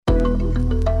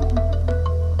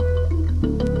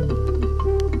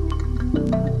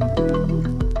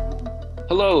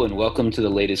Hello, and welcome to the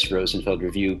latest Rosenfeld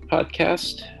Review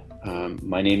podcast.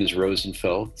 My name is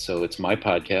Rosenfeld, so it's my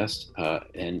podcast,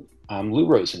 and I'm Lou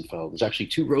Rosenfeld. There's actually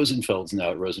two Rosenfelds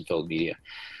now at Rosenfeld Media,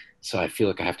 so I feel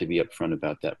like I have to be upfront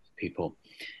about that with people.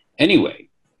 Anyway,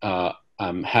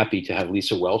 I'm happy to have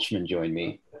Lisa Welchman join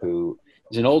me, who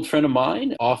is an old friend of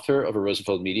mine, author of a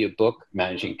Rosenfeld Media book,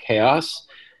 Managing Chaos,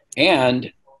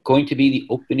 and going to be the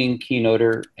opening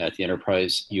keynoter at the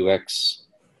Enterprise UX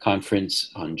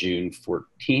conference on June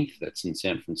 14th. That's in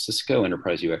San Francisco,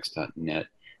 enterpriseux.net.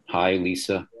 Hi,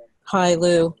 Lisa. Hi,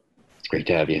 Lou. It's great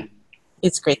to have you.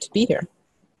 It's great to be here.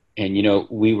 And, you know,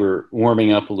 we were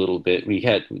warming up a little bit.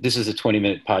 This is a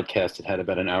 20-minute podcast. It had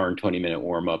about an hour and 20-minute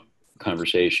warm-up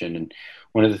conversation. And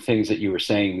one of the things that you were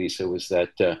saying, Lisa, was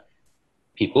that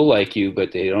people like you,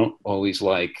 but they don't always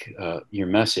like your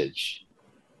message.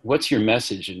 What's your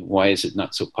message, and why is it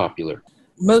not so popular?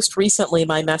 Most recently,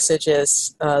 my message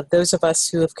is those of us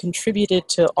who have contributed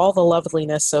to all the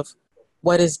loveliness of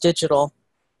what is digital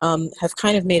have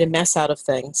kind of made a mess out of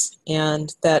things,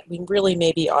 and that we really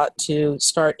maybe ought to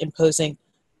start imposing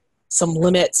some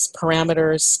limits,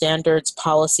 parameters, standards,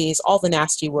 policies, all the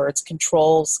nasty words,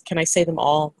 controls. Can I say them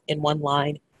all in one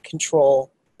line?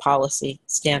 Control, policy,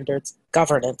 standards,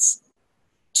 governance.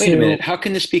 Wait a minute, how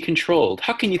can this be controlled?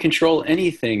 How can you control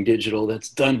anything digital that's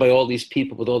done by all these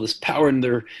people with all this power on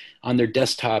their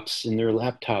desktops and their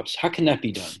laptops? How can that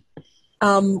be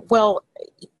done? Well,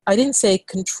 I didn't say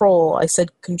control, I said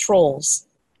controls.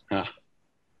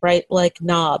 Right? Like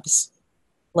knobs,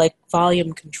 like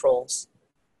volume controls.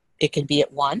 It can be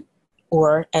at 1,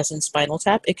 or as in Spinal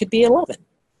Tap, it could be 11,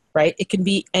 right? It can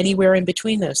be anywhere in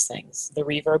between those things. The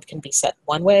reverb can be set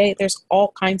one way. There's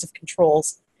all kinds of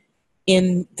controls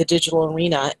in the digital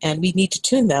arena, and we need to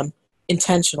tune them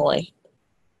intentionally.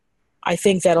 I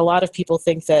think that a lot of people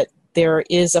think that there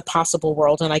is a possible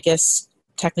world, and I guess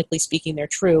technically speaking they're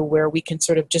true, where we can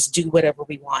sort of just do whatever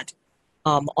we want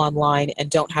online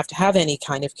and don't have to have any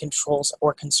kind of controls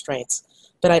or constraints.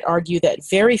 But I'd argue that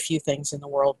very few things in the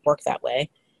world work that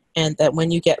way, and that when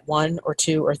you get 1 or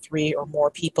 2 or 3 or more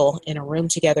people in a room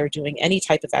together doing any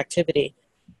type of activity,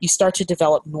 you start to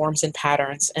develop norms and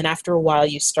patterns, and after a while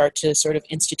you start to sort of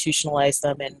institutionalize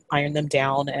them and iron them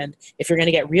down, and if you're going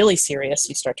to get really serious,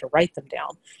 you start to write them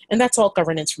down. And that's all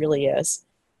governance really is.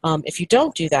 If you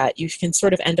don't do that, you can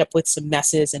sort of end up with some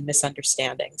messes and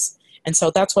misunderstandings. And so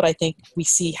that's what I think we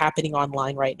see happening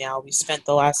online right now. We spent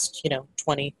the last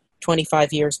 20,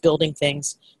 25 years building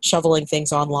things, shoveling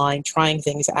things online, trying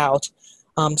things out.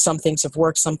 Some things have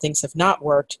worked, some things have not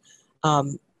worked.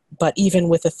 But even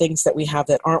with the things that we have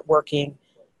that aren't working,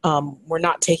 we're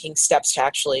not taking steps to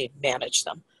actually manage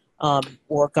them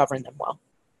or govern them well.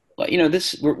 Well,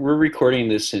 we're recording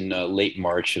this in late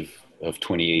March of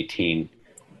 2018,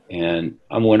 and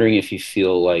I'm wondering if you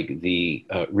feel like the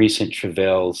recent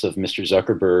travails of Mr.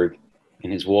 Zuckerberg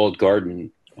and his walled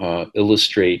garden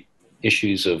illustrate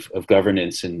issues of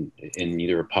governance in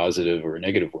either a positive or a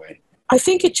negative way. I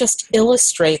think it just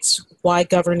illustrates why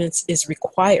governance is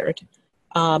required.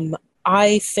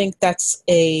 I think that's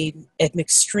an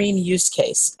extreme use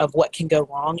case of what can go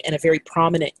wrong, and a very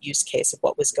prominent use case of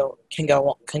what can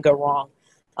go wrong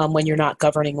when you're not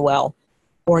governing well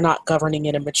or not governing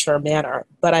in a mature manner.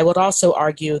 But I would also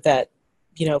argue that,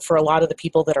 for a lot of the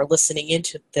people that are listening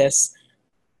into this,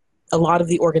 a lot of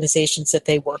the organizations that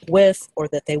they work with or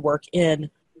that they work in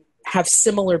have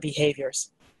similar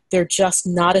behaviors. They're just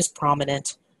not as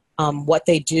prominent. What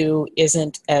they do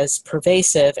isn't as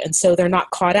pervasive, and so they're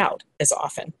not caught out as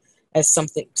often as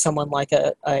someone like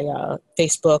a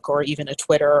Facebook or even a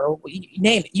Twitter, or you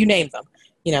name them,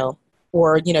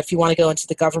 or if you want to go into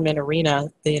the government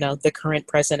arena, the current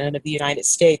president of the United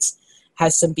States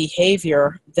has some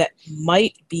behavior that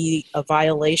might be a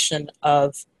violation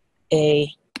of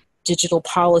a digital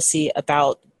policy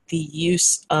about the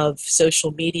use of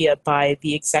social media by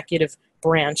the executive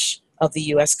branch of the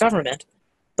U.S. government.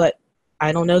 But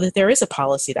I don't know that there is a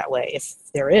policy that way. If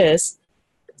there is,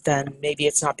 then maybe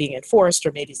it's not being enforced,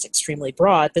 or maybe it's extremely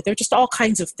broad. But there are just all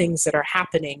kinds of things that are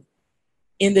happening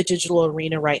in the digital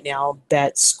arena right now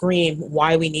that scream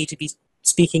why we need to be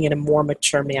speaking in a more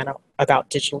mature manner about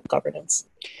digital governance.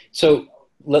 So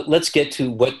let's get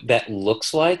to what that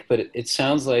looks like. But it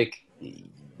sounds like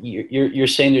you're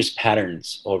saying there's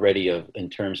patterns already in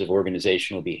terms of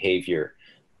organizational behavior,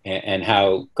 and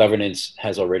how governance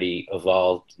has already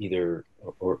evolved either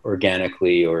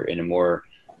organically or in a more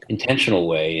intentional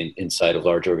way inside of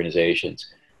large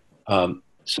organizations.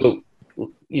 So,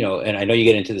 and I know you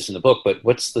get into this in the book, but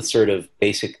what's the sort of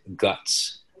basic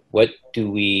guts? What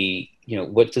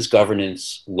does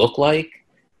governance look like?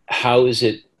 How is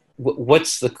it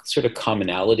what's the sort of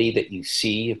commonality that you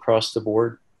see across the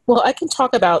board? Well, I can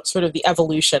talk about sort of the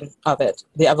evolution of it,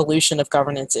 the evolution of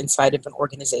governance inside of an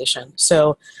organization.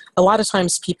 So a lot of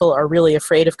times people are really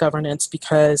afraid of governance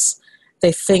because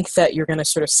they think that you're going to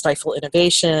sort of stifle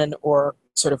innovation or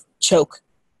sort of choke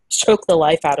the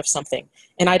life out of something.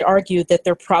 And I'd argue that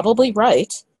they're probably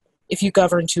right if you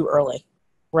govern too early,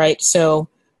 right? So,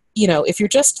 if you're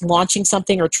just launching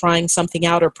something or trying something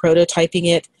out or prototyping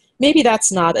it, maybe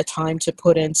that's not a time to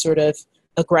put in sort of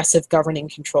aggressive governing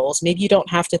controls. Maybe you don't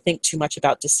have to think too much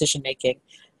about decision making.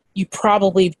 You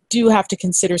probably do have to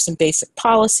consider some basic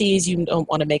policies. You don't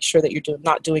want to make sure that you're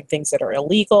not doing things that are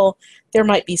illegal. There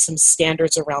might be some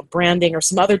standards around branding or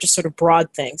some other just sort of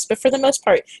broad things. But for the most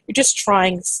part, you're just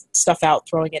trying stuff out,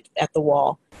 throwing it at the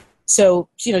wall. So,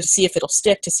 to see if it'll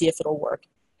stick, to see if it'll work.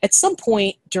 At some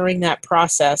point during that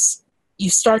process, you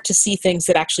start to see things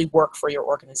that actually work for your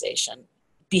organization,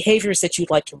 behaviors that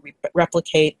you'd like to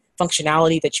replicate,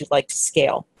 functionality that you'd like to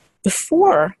scale.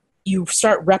 Before you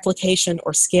start replication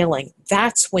or scaling,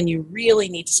 that's when you really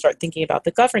need to start thinking about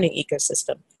the governing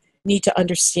ecosystem. You need to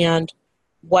understand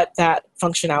what that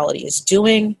functionality is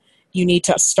doing. You need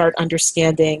to start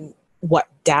understanding what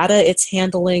data it's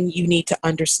handling. You need to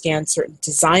understand certain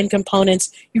design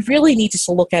components. You really need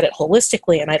to look at it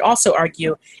holistically. And I'd also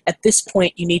argue at this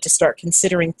point, you need to start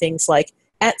considering things like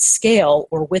at scale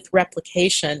or with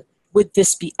replication, would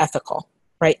this be ethical?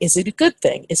 Right? Is it a good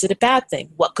thing? Is it a bad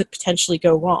thing? What could potentially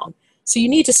go wrong? So you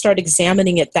need to start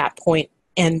examining at that point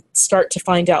and start to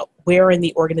find out where in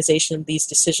the organization these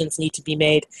decisions need to be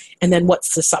made, and then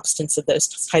what's the substance of those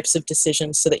types of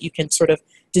decisions so that you can sort of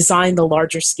design the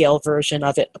larger scale version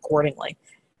of it accordingly.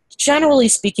 Generally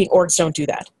speaking, orgs don't do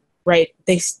that, right?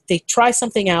 They try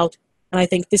something out, and I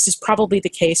think this is probably the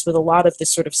case with a lot of the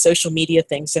sort of social media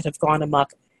things that have gone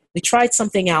amok. They tried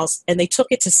something else and they took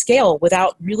it to scale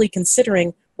without really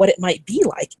considering what it might be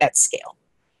like at scale,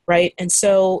 right? And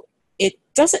so it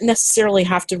doesn't necessarily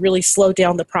have to really slow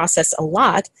down the process a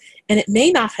lot, and it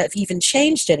may not have even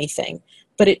changed anything,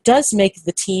 but it does make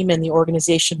the team and the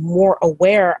organization more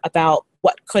aware about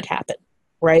what could happen,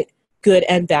 right? Good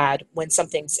and bad when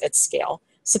something's at scale.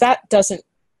 So that doesn't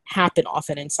happen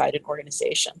often inside an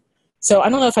organization. So I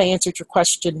don't know if I answered your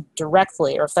question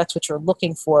directly or if that's what you're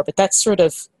looking for, but that's sort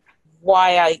of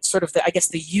why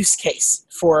the use case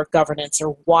for governance,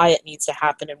 or why it needs to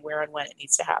happen and where and when it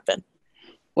needs to happen.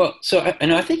 Well,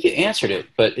 and I think you answered it,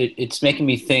 but it's making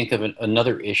me think of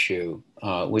another issue,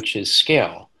 which is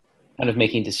scale, kind of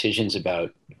making decisions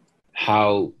about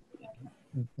how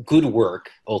good work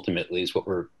ultimately is what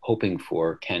we're hoping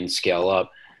for can scale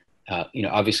up.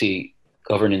 Obviously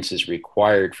governance is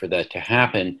required for that to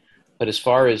happen, but as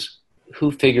far as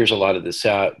who figures a lot of this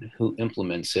out, who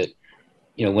implements it,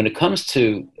 when it comes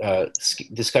to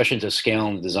discussions of scale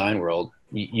in the design world,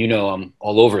 I'm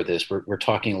all over this. We're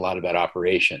talking a lot about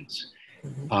operations.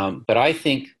 Mm-hmm. But I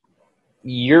think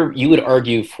you would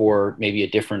argue for maybe a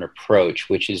different approach,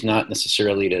 which is not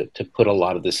necessarily to put a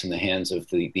lot of this in the hands of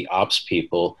the ops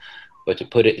people, but to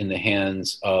put it in the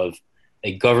hands of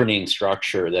a governing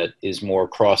structure that is more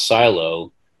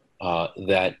cross-silo,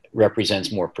 that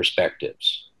represents more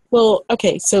perspectives. Well,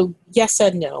 okay, so yes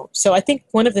and no. So I think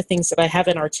one of the things that I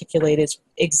haven't articulated is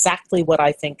exactly what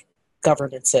I think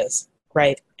governance is,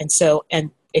 right?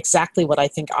 And exactly what I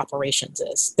think operations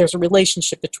is. There's a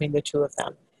relationship between the two of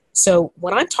them. So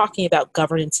when I'm talking about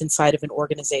governance inside of an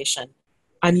organization,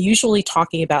 I'm usually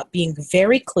talking about being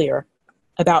very clear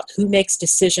about who makes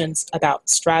decisions about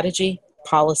strategy,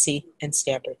 policy, and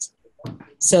standards.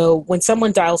 So when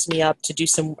someone dials me up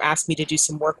ask me to do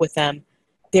some work with them,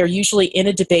 they're usually in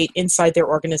a debate inside their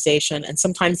organization, and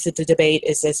sometimes the debate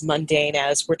is as mundane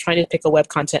as we're trying to pick a web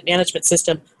content management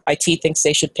system. IT thinks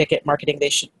they should pick it. Marketing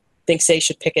thinks they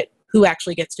should pick it. Who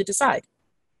actually gets to decide?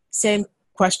 Same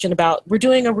question about we're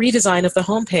doing a redesign of the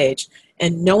homepage,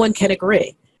 and no one can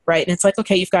agree, right? And it's like,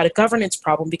 okay, you've got a governance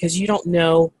problem because you don't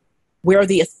know where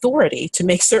the authority to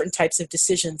make certain types of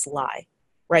decisions lie,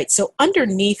 right? So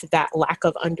underneath that lack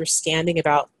of understanding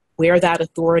about where that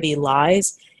authority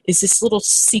lies is this little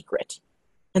secret.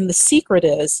 And the secret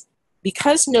is,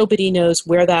 because nobody knows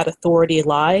where that authority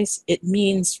lies, it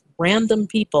means random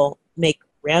people make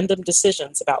random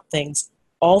decisions about things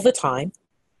all the time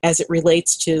as it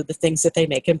relates to the things that they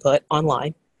make and put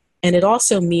online. And it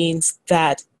also means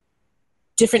that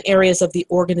different areas of the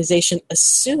organization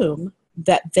assume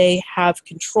that they have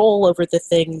control over the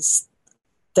things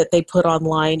that they put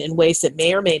online in ways that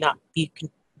may or may not be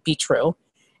true.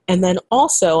 And then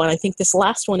also, and I think this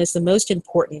last one is the most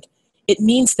important, it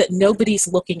means that nobody's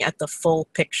looking at the full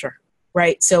picture,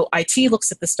 right? So IT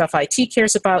looks at the stuff IT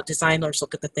cares about, designers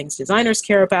look at the things designers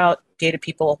care about, data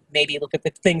people maybe look at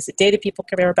the things that data people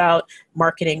care about,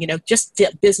 marketing, just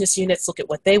business units look at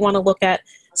what they want to look at.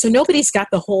 So nobody's got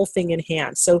the whole thing in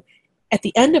hand. So at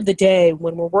the end of the day,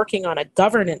 when we're working on a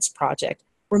governance project,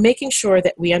 we're making sure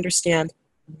that we understand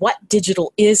what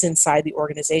digital is inside the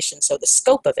organization. So the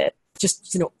scope of it,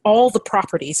 just, all the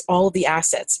properties, all of the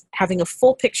assets, having a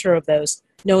full picture of those,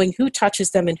 knowing who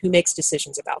touches them and who makes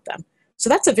decisions about them. So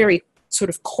that's a very sort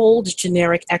of cold,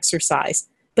 generic exercise,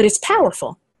 but it's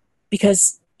powerful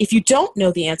because if you don't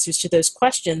know the answers to those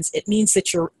questions, it means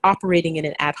that you're operating in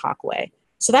an ad hoc way.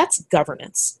 So that's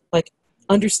governance, like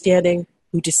understanding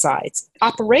who decides.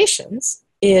 Operations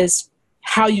is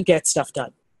how you get stuff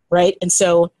done, right? And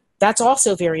so that's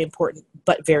also very important,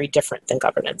 but very different than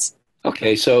governance.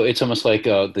 Okay, so it's almost like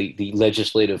the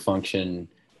legislative function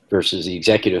versus the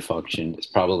executive function is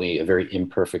probably a very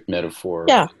imperfect metaphor.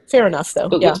 Yeah, fair enough, though.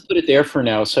 But let's put it there for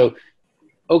now. So,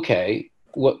 okay,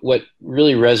 what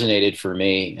really resonated for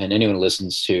me, and anyone who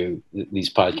listens to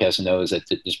these podcasts knows that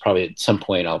there's probably at some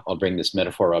point I'll bring this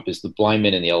metaphor up, is the blind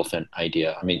man and the elephant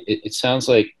idea. I mean, it sounds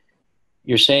like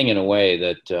you're saying in a way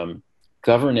that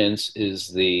governance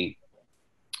is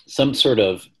some sort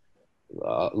of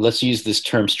let's use this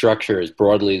term structure as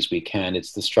broadly as we can.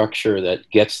 It's the structure that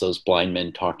gets those blind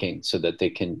men talking so that they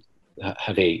can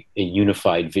have a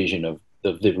unified vision of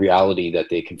the reality that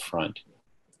they confront.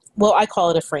 Well, I call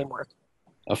it a framework.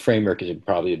 A framework is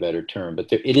probably a better term,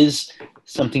 but it is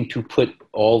something to put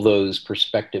all those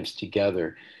perspectives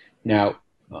together. Now,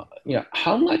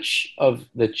 how much of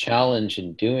the challenge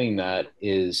in doing that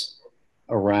is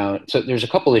around, so there's a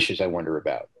couple issues I wonder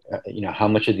about. How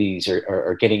much of these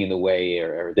are getting in the way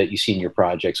or that you see in your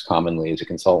projects commonly as a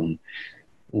consultant.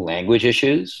 Language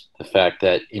issues, the fact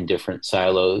that in different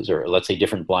silos, or let's say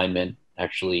different blind men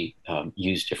actually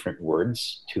use different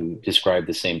words to describe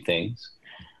the same things.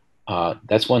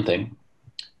 That's one thing.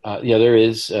 The other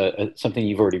is something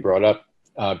you've already brought up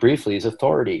briefly, is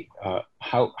authority.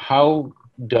 How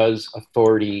does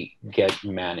authority get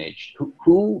managed?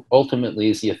 Who ultimately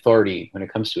is the authority when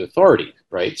it comes to authority,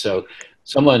 right? So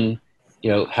someone,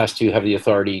 has to have the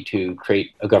authority to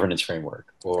create a governance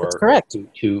framework, or That's correct.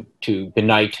 to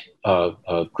benight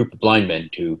a group of blind men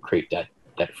to create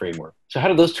that framework. So how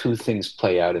do those two things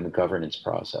play out in the governance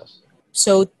process?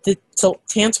 So to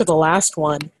answer the last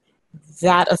one,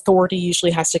 that authority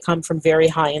usually has to come from very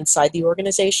high inside the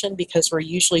organization, because we're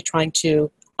usually trying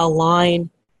to align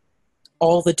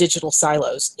all the digital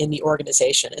silos in the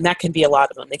organization. And that can be a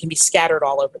lot of them. They can be scattered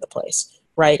all over the place,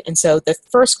 right? And so the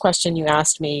first question you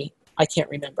asked me, I can't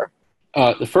remember.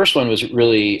 The first one was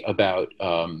really about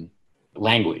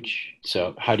language.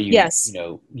 So how do you,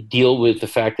 deal with the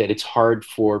fact that it's hard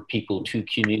for people to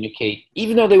communicate,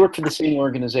 even though they work for the same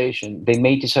organization? They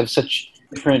may just have such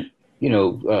different,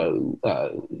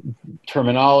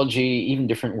 terminology, even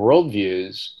different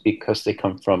worldviews, because they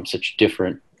come from such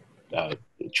different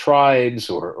tribes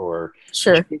or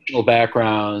sure, educational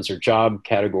backgrounds or job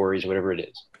categories, whatever it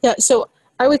is. Yeah, so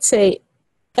I would say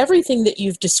everything that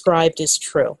you've described is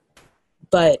true,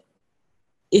 but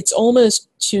it's almost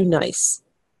too nice,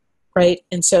 right?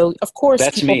 And so, of course,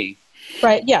 that's me,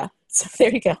 right? Yeah. So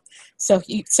there you go. So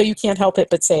you can't help it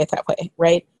but say it that way,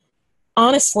 right?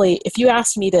 Honestly, if you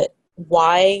asked me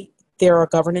why there are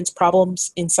governance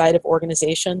problems inside of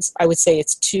organizations, I would say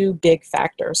it's two big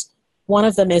factors. One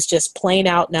of them is just plain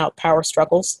out and out power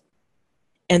struggles,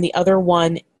 and the other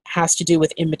one has to do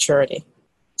with immaturity.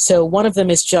 So one of them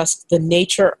is just the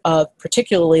nature of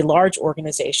particularly large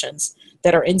organizations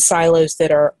that are in silos,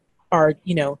 that are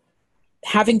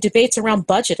having debates around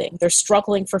budgeting. They're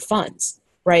struggling for funds,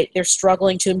 right? They're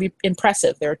struggling to be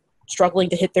impressive. They're struggling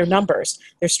to hit their numbers.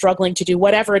 They're struggling to do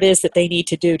whatever it is that they need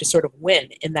to do to sort of win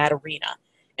in that arena.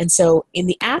 And so in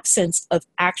the absence of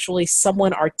actually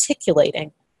someone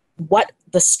articulating what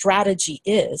the strategy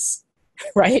is,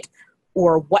 right,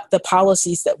 or what the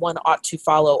policies that one ought to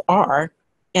follow are,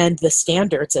 and the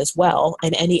standards as well,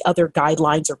 and any other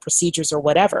guidelines or procedures or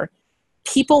whatever,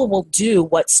 people will do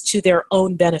what's to their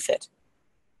own benefit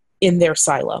in their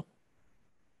silo,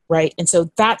 right? And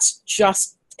so that's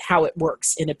just how it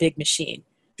works in a big machine.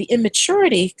 The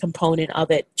immaturity component of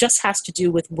it just has to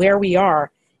do with where we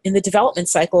are in the development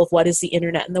cycle of what is the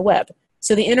internet and the web.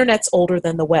 So the internet's older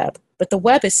than the web, but the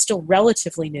web is still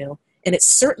relatively new, and it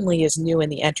certainly is new in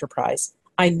the enterprise.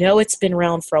 I know it's been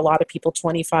around for a lot of people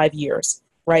 25 years,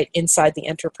 right, inside the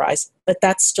enterprise, but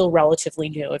that's still relatively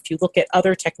new. If you look at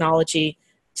other technology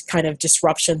kind of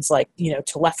disruptions like,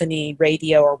 telephony,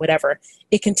 radio, or whatever,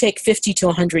 it can take 50 to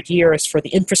 100 years for the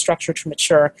infrastructure to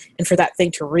mature and for that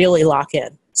thing to really lock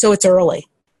in. So it's early,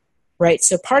 right?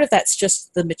 So part of that's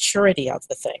just the maturity of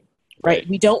the thing, right?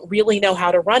 We don't really know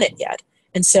how to run it yet.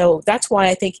 And so that's why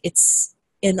I think it's,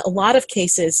 in a lot of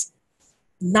cases,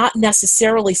 not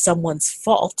necessarily someone's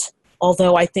fault,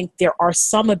 although I think there are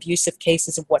some abusive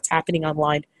cases of what's happening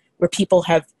online where people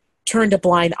have turned a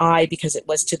blind eye because it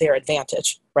was to their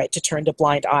advantage, right? To turn a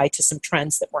blind eye to some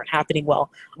trends that weren't happening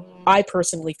well. I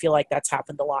personally feel like that's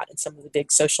happened a lot in some of the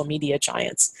big social media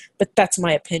giants, but that's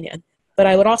my opinion. But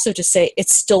I would also just say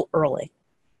it's still early,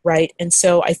 right? And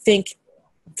so I think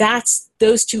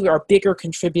those two are bigger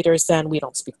contributors than we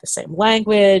don't speak the same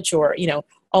language or,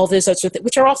 all those other things,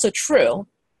 which are also true,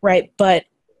 right? But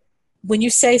when you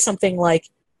say something like,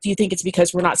 do you think it's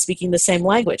because we're not speaking the same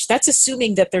language? That's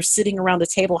assuming that they're sitting around the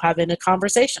table having a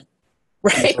conversation,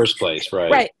 right? In the first place, right.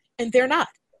 Right, and they're not.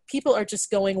 People are just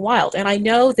going wild. And I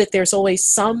know that there's always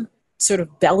some sort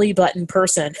of belly button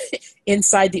person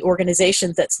inside the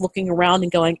organization that's looking around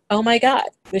and going, oh my God,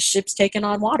 this ship's taken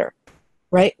on water,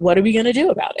 right? What are we going to do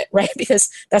about it, right? Because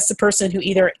that's the person who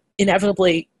either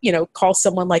inevitably, calls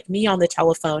someone like me on the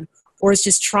telephone or is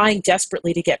just trying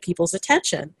desperately to get people's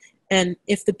attention. And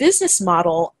if the business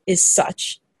model is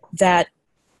such that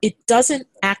it doesn't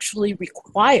actually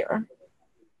require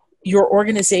your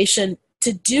organization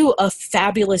to do a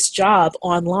fabulous job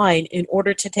online in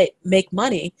order to make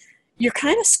money, you're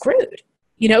kind of screwed,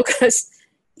 because,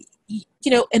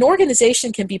 an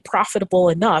organization can be profitable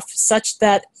enough such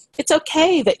that it's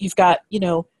okay that you've got,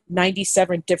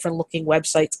 97 different looking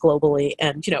websites globally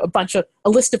and, a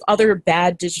list of other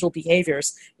bad digital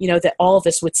behaviors, that all of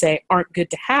us would say aren't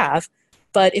good to have.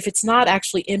 But if it's not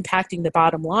actually impacting the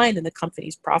bottom line and the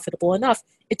company's profitable enough,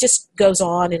 it just goes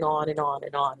on and on and on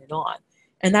and on and on.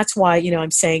 And that's why,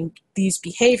 I'm saying these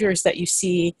behaviors that you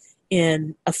see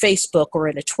in a Facebook or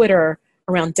in a Twitter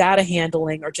around data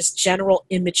handling or just general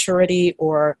immaturity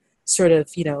or sort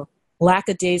of,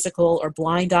 lackadaisical or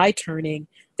blind eye turning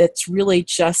that's really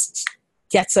just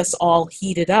gets us all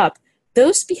heated up.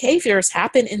 Those behaviors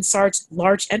happen in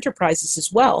large enterprises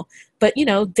as well. But,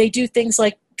 they do things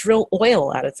like drill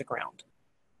oil out of the ground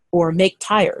or make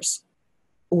tires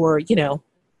or,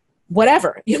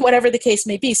 whatever the case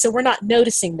may be. So we're not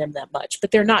noticing them that much,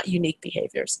 but they're not unique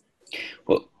behaviors.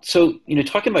 Well, so,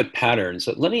 talking about patterns,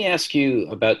 let me ask you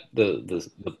about the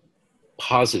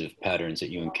positive patterns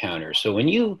that you encounter. So when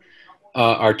you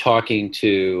are talking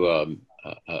to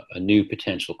a new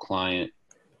potential client,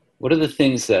 what are the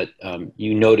things that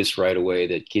you notice right away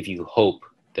that give you hope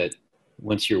that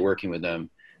once you're working with them,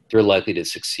 they're likely to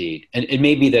succeed? And it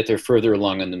may be that they're further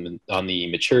along on the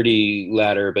maturity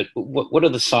ladder, but what are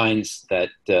the signs that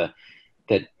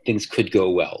things could go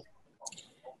well?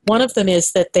 One of them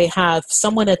is that they have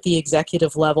someone at the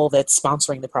executive level that's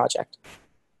sponsoring the project,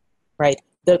 right?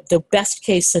 The best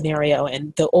case scenario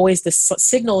and always the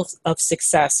signal of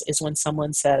success is when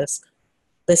someone says,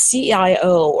 the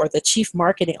CIO or the chief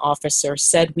marketing officer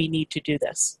said we need to do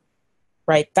this,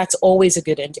 right? That's always a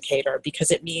good indicator because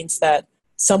it means that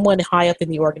someone high up in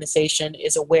the organization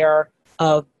is aware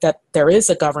of that there is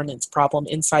a governance problem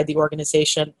inside the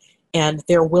organization and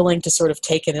they're willing to sort of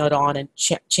take it on and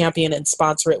champion and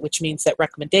sponsor it, which means that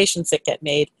recommendations that get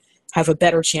made have a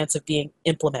better chance of being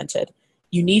implemented.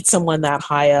 You need someone that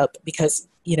high up because,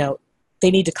 they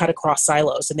need to cut across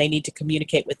silos and they need to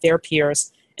communicate with their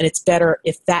peers. And it's better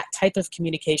if that type of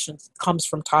communication comes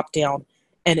from top down,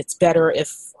 and it's better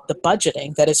if the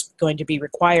budgeting that is going to be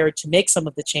required to make some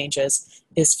of the changes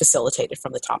is facilitated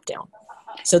from the top down.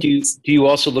 So do you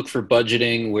also look for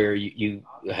budgeting where you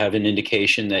have an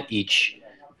indication that each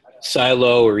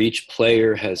silo or each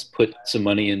player has put some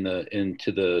money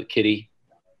into the kitty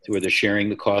to where they're sharing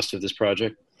the cost of this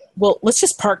project? Well, let's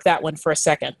just park that one for a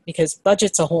second because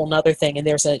budget's a whole nother thing.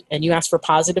 And you ask for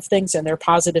positive things and there are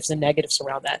positives and negatives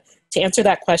around that. To answer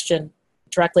that question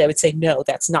directly, I would say no,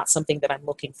 that's not something that I'm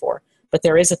looking for. But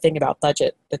there is a thing about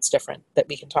budget that's different that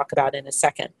we can talk about in a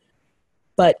second.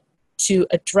 But to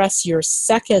address your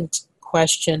second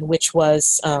question, which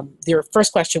was your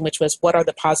first question, which was what are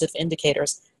the positive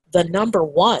indicators? The number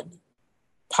one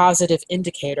positive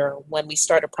indicator when we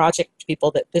start a project to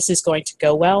people that this is going to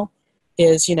go well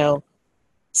is,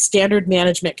 standard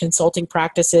management consulting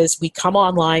practices. We come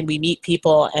online, we meet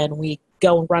people, and we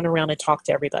go and run around and talk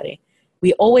to everybody.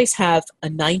 We always have a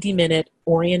 90-minute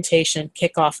orientation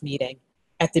kickoff meeting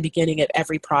at the beginning of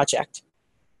every project.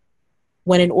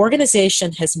 When an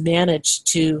organization has managed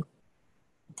to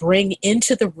bring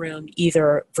into the room,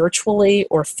 either virtually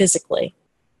or physically,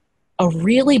 a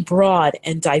really broad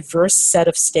and diverse set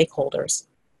of stakeholders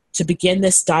to begin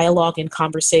this dialogue and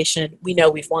conversation, we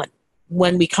know we've won.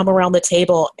 When we come around the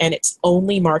table and it's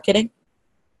only marketing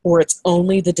or it's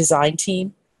only the design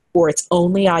team or it's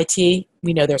only IT,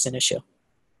 we know there's an issue.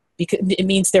 Because it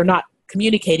means they're not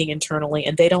communicating internally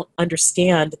and they don't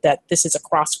understand that this is a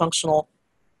cross-functional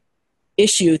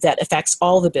issue that affects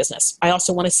all the business. I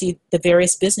also want to see the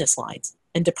various business lines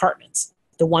and departments,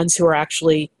 the ones who are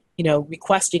actually,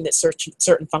 requesting that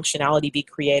certain functionality be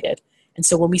created. And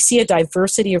so when we see a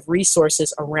diversity of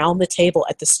resources around the table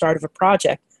at the start of a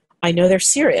project, I know they're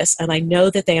serious and I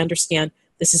know that they understand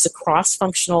this is a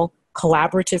cross-functional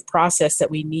collaborative process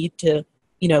that we need to,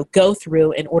 go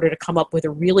through in order to come up with a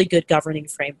really good governing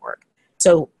framework.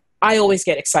 So I always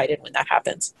get excited when that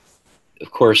happens.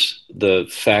 Of course, the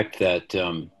fact that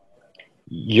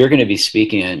you're going to be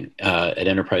speaking at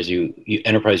Enterprise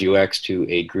UX to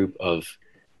a group of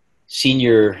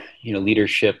senior,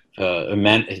 leadership,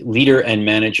 leader and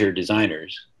manager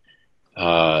designers.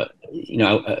 I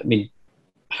mean,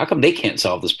 how come they can't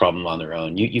solve this problem on their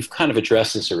own? You've kind of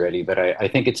addressed this already, but I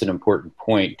think it's an important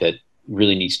point that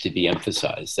really needs to be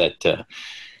emphasized. That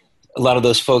a lot of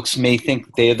those folks may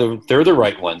think they're the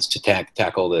right ones to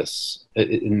tackle this,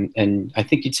 and I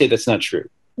think you'd say that's not true.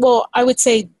 Well, I would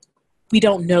say we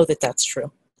don't know that that's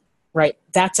true, right?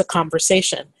 That's a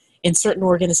conversation. In certain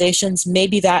organizations,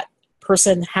 maybe that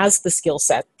person has the skill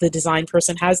set, the design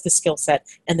person has the skill set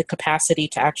and the capacity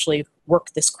to actually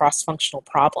work this cross-functional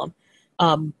problem.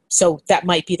 So that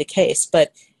might be the case,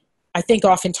 but I think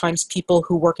oftentimes people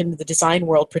who work in the design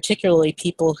world, particularly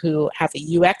people who have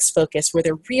a UX focus where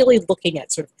they're really looking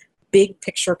at sort of big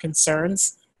picture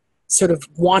concerns, sort of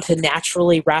want to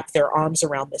naturally wrap their arms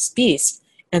around this beast.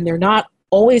 And they're not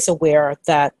always aware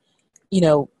that,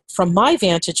 from my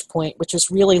vantage point, which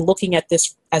is really looking at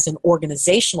this as an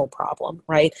organizational problem,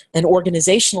 right? An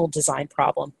organizational design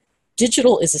problem.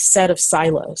 Digital is a set of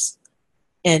silos,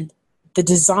 and the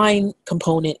design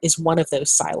component is one of those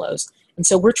silos. And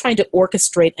so we're trying to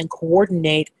orchestrate and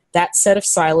coordinate that set of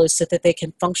silos so that they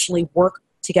can functionally work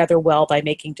together well by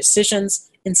making decisions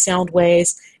in sound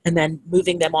ways and then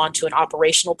moving them onto an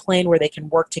operational plane where they can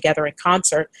work together in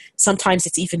concert. Sometimes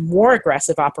it's even more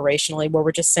aggressive operationally where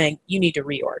we're just saying, you need to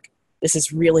reorg. This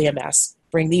is really a mess.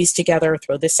 Bring these together,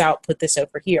 throw this out, put this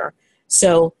over here.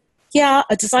 So yeah,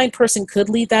 a design person could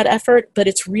lead that effort, but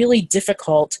it's really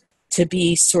difficult to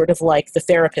be sort of like the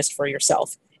therapist for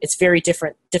yourself. It's very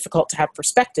difficult to have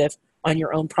perspective on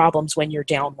your own problems when you're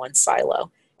down one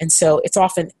silo. And so it's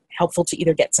often helpful to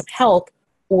either get some help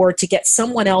or to get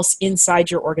someone else inside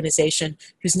your organization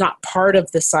who's not part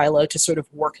of the silo to sort of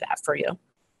work that for you.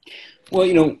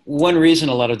 Well, one reason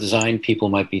a lot of design people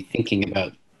might be thinking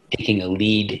about taking a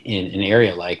lead in an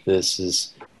area like this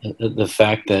is the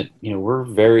fact that, we're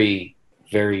very,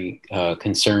 very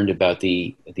concerned about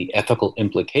the ethical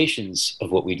implications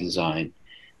of what we design.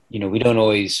 We don't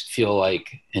always feel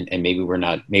like, and maybe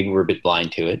we're a bit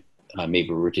blind to it. Maybe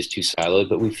we're just too siloed,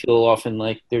 but we feel often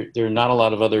like there are not a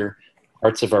lot of other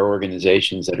parts of our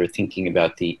organizations that are thinking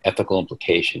about the ethical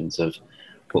implications of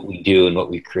what we do and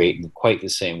what we create in quite the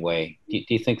same way. Do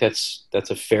you think that's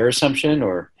a fair assumption,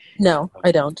 or? No,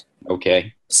 I don't.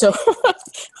 Okay. So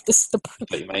this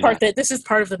is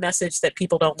part of the message that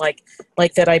people don't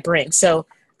like that I bring. So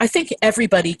I think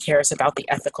everybody cares about the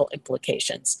ethical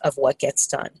implications of what gets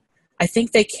done. I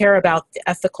think they care about the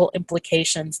ethical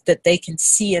implications that they can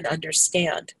see and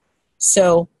understand.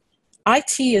 So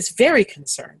IT is very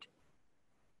concerned,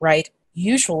 right,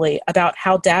 usually about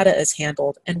how data is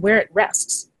handled and where it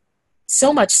rests.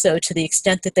 So much so to the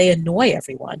extent that they annoy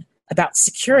everyone about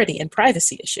security and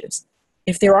privacy issues.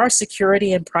 If there are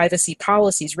security and privacy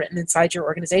policies written inside your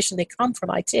organization, they come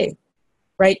from IT,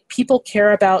 right? People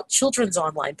care about children's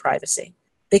online privacy.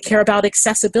 They care about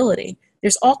accessibility.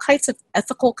 There's all kinds of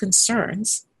ethical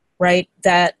concerns, right,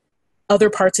 that other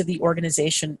parts of the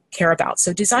organization care about.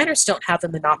 So designers don't have a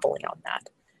monopoly on that,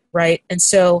 right? And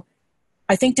so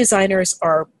I think designers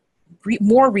are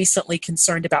more recently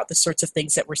concerned about the sorts of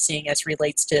things that we're seeing as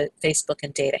relates to Facebook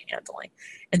and data handling.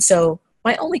 And so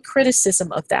my only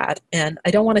criticism of that, and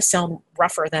I don't want to sound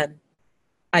rougher than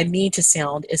I mean to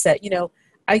sound, is that,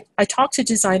 I talk to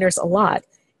designers a lot,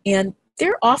 and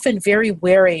they're often very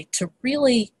wary to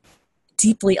really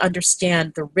deeply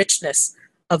understand the richness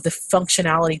of the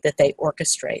functionality that they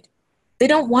orchestrate. They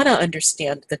don't want to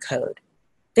understand the code.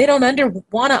 They don't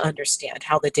want to understand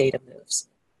how the data moves,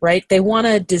 right? They want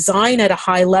to design at a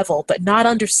high level, but not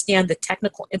understand the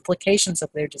technical implications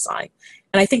of their design.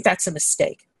 And I think that's a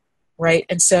mistake, right?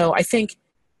 And so I think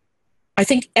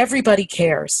everybody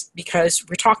cares because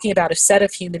we're talking about a set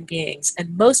of human beings,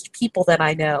 and most people that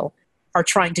I know are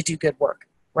trying to do good work,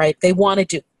 right? They want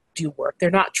to do work. They're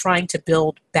not trying to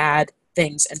build bad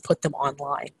things and put them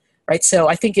online, right? So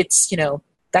I think it's,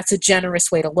 that's a generous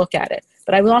way to look at it. But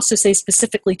But I will also say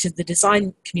specifically to the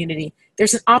design community,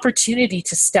 there's an opportunity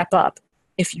to step up.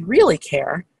 If you really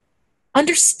care,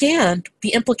 understand the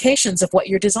implications of what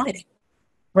you're designing,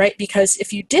 right? Because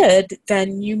if you did,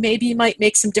 then you maybe might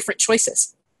make some different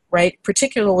choices, right?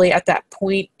 Particularly at that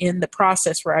point in the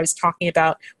process where I was talking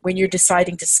about when you're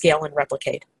deciding to scale and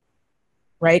replicate,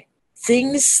 right?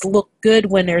 Things look good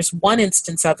when there's one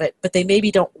instance of it, but they maybe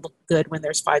don't look good when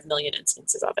there's 5 million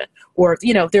instances of it. Or,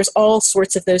 there's all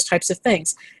sorts of those types of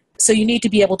things. So you need to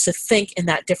be able to think in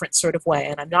that different sort of way.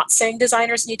 And I'm not saying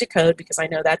designers need to code because I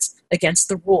know that's against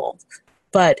the rule.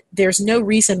 But there's no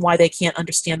reason why they can't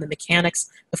understand the mechanics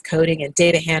of coding and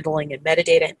data handling and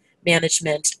metadata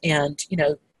management and,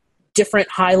 different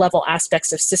high-level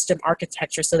aspects of system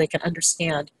architecture so they can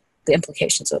understand the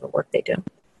implications of the work they do.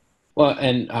 Well,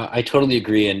 and I totally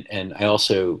agree, and I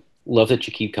also love that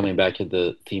you keep coming back to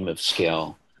the theme of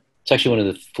scale. It's actually one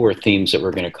of the 4 themes that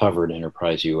we're going to cover in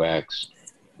Enterprise UX.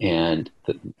 And,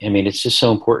 it's just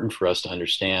so important for us to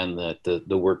understand that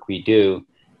the work we do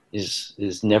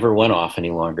is never one off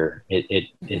any longer.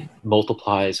 It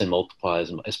multiplies and multiplies,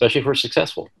 especially if we're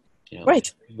successful. Right,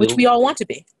 which we all want to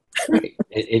be. Right.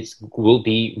 It will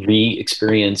be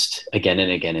re-experienced again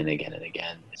and again and again and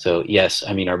again. So yes,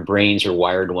 our brains are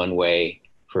wired one way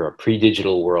for a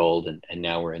pre-digital world, and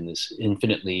now we're in this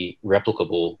infinitely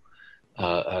replicable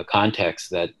context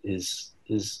that is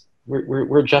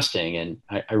we're adjusting. And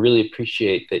I really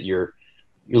appreciate that you're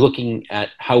looking at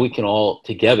how we can all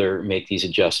together make these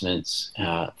adjustments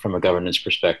from a governance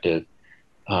perspective,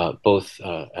 both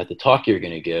at the talk you're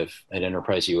going to give at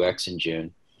Enterprise UX in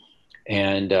June,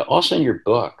 and also in your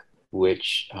book,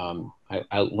 which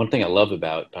one thing I love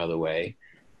about, by the way,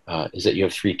 is that you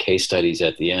have 3 case studies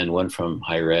at the end, one from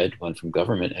higher ed, one from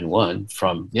government, and one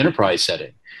from the enterprise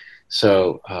setting.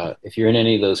 So if you're in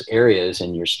any of those areas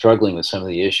and you're struggling with some of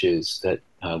the issues that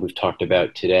we've talked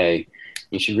about today,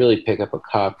 you should really pick up a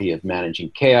copy of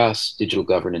Managing Chaos, Digital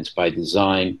Governance by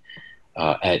Design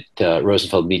at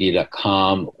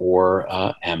rosenfeldmedia.com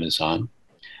or Amazon.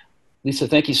 Lisa,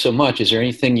 thank you so much. Is there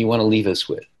anything you want to leave us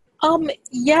with?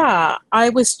 Yeah, I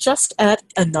was just at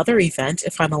another event,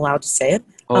 if I'm allowed to say it,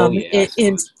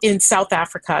 in South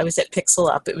Africa. I was at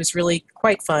Pixel Up. It was really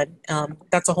quite fun.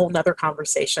 That's a whole nother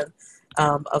conversation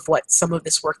of what some of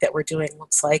this work that we're doing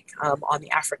looks like on the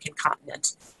African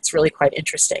continent. It's really quite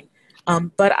interesting.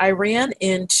 But I ran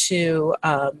into,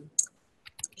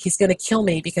 he's going to kill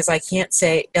me because I can't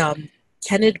say,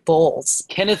 Kenneth Bowles.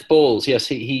 Kenneth Bowles, yes.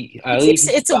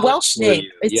 It's a Welsh name.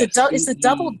 It's a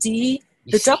double D.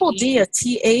 The double D, a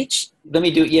TH. Let me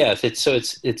do it. Yes,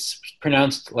 it's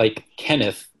pronounced like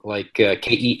Kenneth, like Kenneth,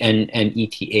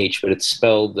 but it's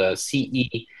spelled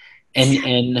Cennydd.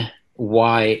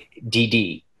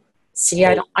 See,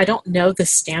 I don't know the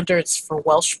standards for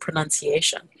Welsh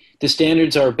pronunciation. The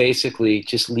standards are basically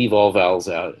just leave all vowels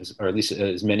out, or at least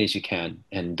as many as you can,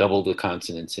 and double the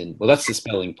consonants in. Well, that's the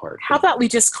spelling part. How about we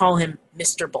just call him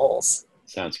Mr. Bowles?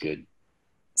 Sounds good.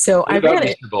 So I run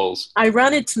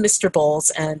into Mr.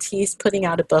 Bowles, and he's putting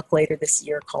out a book later this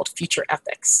year called Future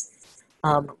Ethics,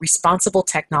 Responsible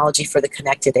Technology for the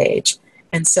Connected Age.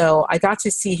 And so I got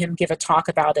to see him give a talk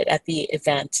about it at the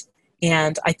event,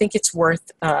 and I think it's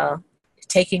worth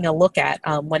taking a look at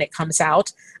when it comes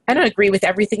out. I don't agree with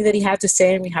everything that he had to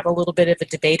say, and we have a little bit of a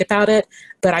debate about it,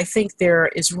 but I think there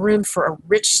is room for a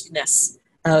richness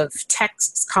of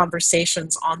texts,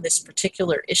 conversations on this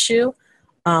particular issue.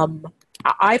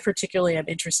 I particularly am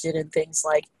interested in things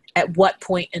like, at what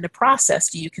point in a process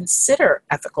do you consider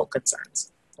ethical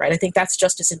concerns, right? I think that's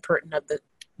just as important of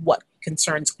what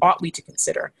concerns ought we to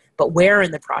consider, but where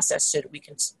in the process should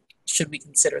we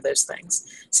consider those things?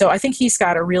 So I think he's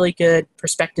got a really good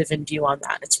perspective and view on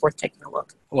that. It's worth taking a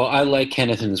look. Well, I like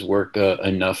Kenneth's work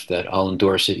enough that I'll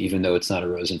endorse it, even though it's not a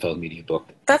Rosenfeld Media book.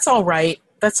 That's all right.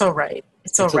 It's all right.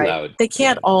 Allowed. They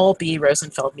can't all be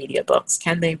Rosenfeld Media books,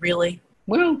 can they really?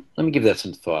 Well, let me give that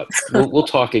some thought. We'll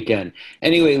talk again.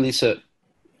 Anyway, Lisa,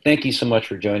 thank you so much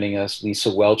for joining us. Lisa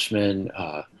Welchman,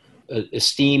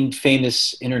 esteemed,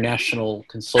 famous international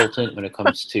consultant when it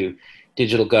comes to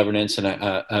digital governance.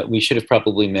 And we should have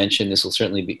probably mentioned, this will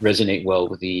certainly resonate well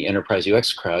with the Enterprise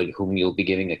UX crowd, whom you'll be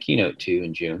giving a keynote to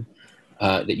in June,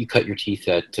 that you cut your teeth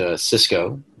at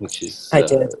Cisco, which is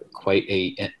quite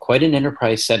an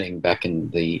enterprise setting back in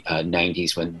the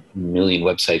 90s when a million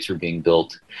websites were being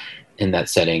built in that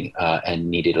setting and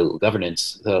needed a little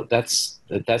governance. So that's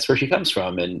where she comes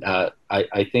from. And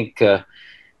I think,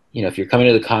 if you're coming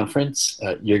to the conference,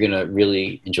 you're going to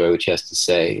really enjoy what she has to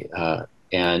say.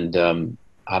 And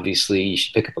obviously, you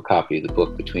should pick up a copy of the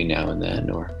book between now and then,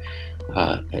 or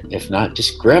if not,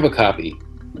 just grab a copy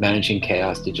Managing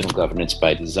Chaos Digital Governance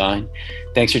by Design.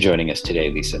 Thanks for joining us today,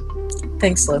 Lisa.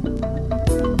 Thanks, Lou.